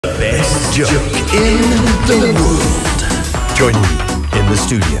joke in the world. Joining me in the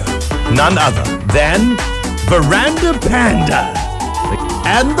studio, none other than Veranda Panda.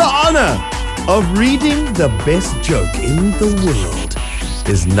 And the honor of reading the best joke in the world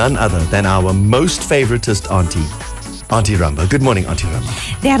is none other than our most favoritist auntie, Aunty Rumba. Good morning, Aunty Rumba.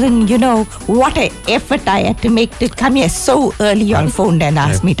 Darren, you know, what an effort I had to make to come here so early on phone and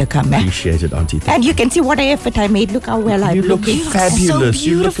ask me to come. Appreciate it, Auntie. And you can see what an effort I made. Look how well I'm looking. You look fabulous. So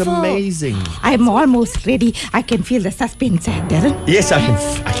you look beautiful. amazing. I'm almost ready. I can feel the suspense, Darren. Yes, I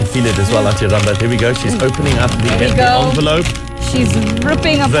can feel it as well, Aunty Rumba. There we go. She's opening up the envelope. She's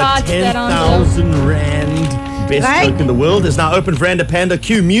ripping apart that envelope. The 10,000 Rand best joke in the world is now open. Veranda Panda,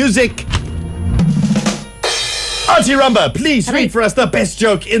 cue music. Aunty Rumba, please read for us the best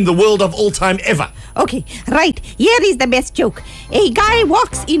joke in the world of all time ever. Okay, right. Here is the best joke. A guy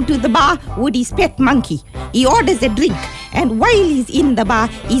walks into the bar with his pet monkey. He orders a drink, and while he's in the bar,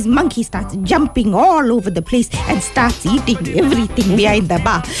 his monkey starts jumping all over the place and starts eating everything behind the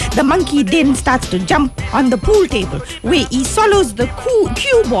bar. The monkey then starts to jump on the pool table, where he swallows the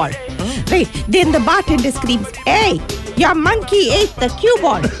cue ball. Right. Then the bartender screams, "Hey, your monkey ate the cue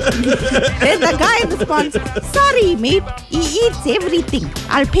ball." Then the guy responds, "Sorry, mate, he eats everything.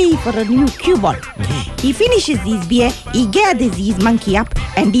 I'll pay for a new cue ball." He finishes his beer, he gathers his monkey up,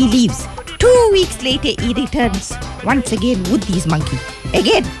 and he leaves. 2 weeks later, he returns once again with his monkey.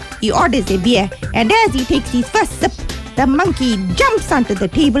 Again, he orders a beer, and as he takes his first sip, the monkey jumps onto the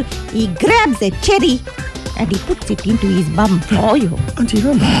table, he grabs a cherry, and he puts it into his bum. Oh, yo. Aunty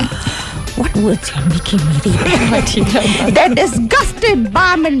Rumba. What words you're making me read? The disgusted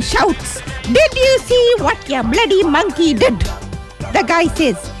barman shouts, "Did you see what your bloody monkey did?" The guy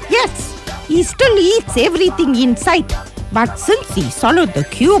says, "Yes, he still eats everything in sight. But since he swallowed the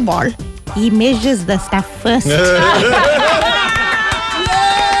cue ball, he measures the stuff first."